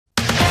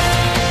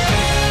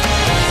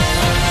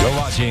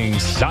watching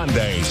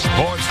Sunday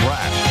Sports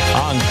Wrap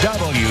on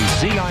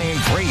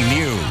WCIN3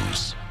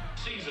 News.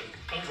 Season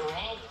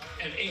overall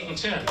and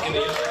 8-10 in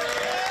the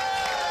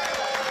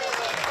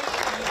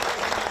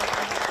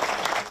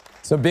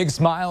So big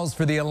smiles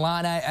for the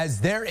Illini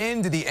as they're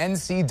into the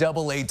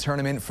NCAA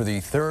tournament for the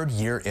third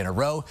year in a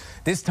row,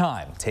 this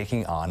time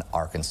taking on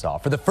Arkansas.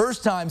 For the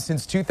first time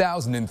since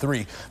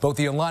 2003, both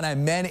the Illini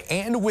men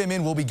and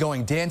women will be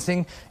going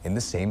dancing in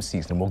the same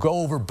season. We'll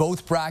go over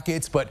both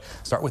brackets, but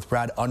start with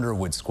Brad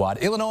Underwood's squad.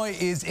 Illinois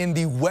is in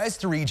the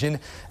West region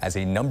as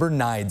a number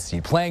 9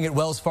 seed, playing at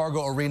Wells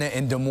Fargo Arena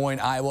in Des Moines,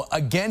 Iowa,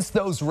 against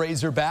those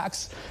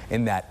Razorbacks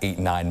in that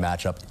 8-9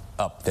 matchup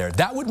up there.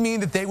 That would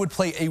mean that they would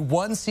play a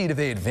 1 seed if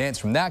they advance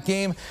from that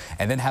game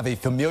and then have a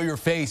familiar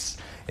face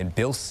in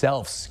Bill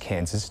Self's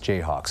Kansas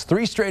Jayhawks.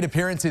 3 straight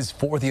appearances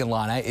for the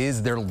Illini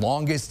is their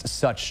longest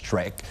such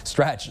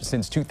stretch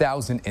since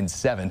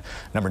 2007.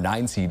 Number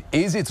 9 seed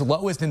is its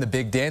lowest in the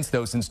Big Dance,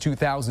 though, since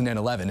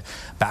 2011.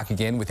 Back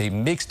again with a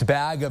mixed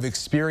bag of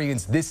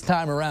experience this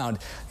time around.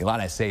 The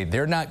Illini say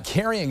they're not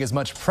carrying as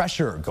much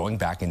pressure going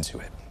back into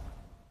it.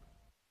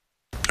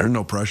 There's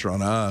no pressure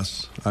on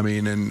us. I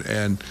mean,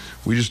 and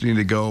we just need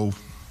to go,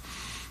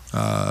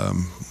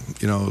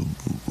 you know,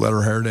 let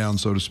our hair down,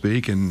 so to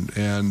speak, and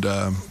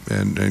go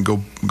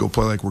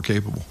play like we're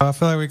capable. I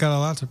feel like we got a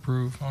lot to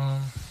prove.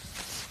 Like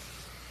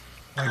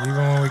even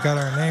when we got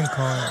our name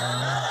called,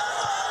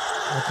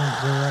 I think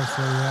they're right.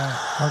 So yeah,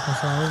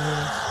 Arkansas over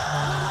us.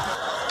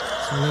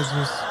 So it's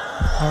just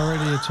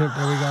already a chip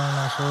that we got on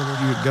our shoulder.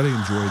 You got to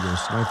enjoy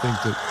this. And I think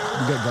that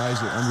we got guys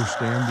that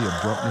understand the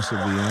abruptness of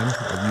the end.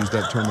 I've used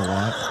that term a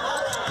lot.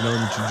 You know,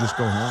 that you just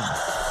go home.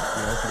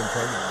 You know, if you can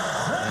play it.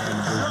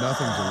 And there's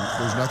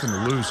nothing to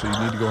lose, so you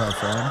need to go have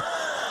fun.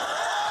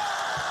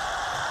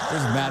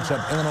 Here's a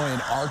matchup, Illinois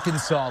and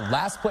Arkansas.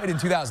 Last played in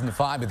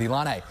 2005, but the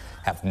Illini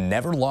have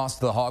never lost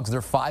to the Hogs.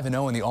 They're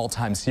 5-0 in the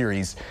all-time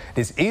series.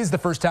 This is the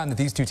first time that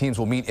these two teams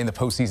will meet in the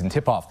postseason.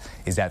 Tip-off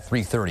is at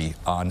 3:30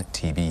 on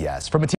TBS. From a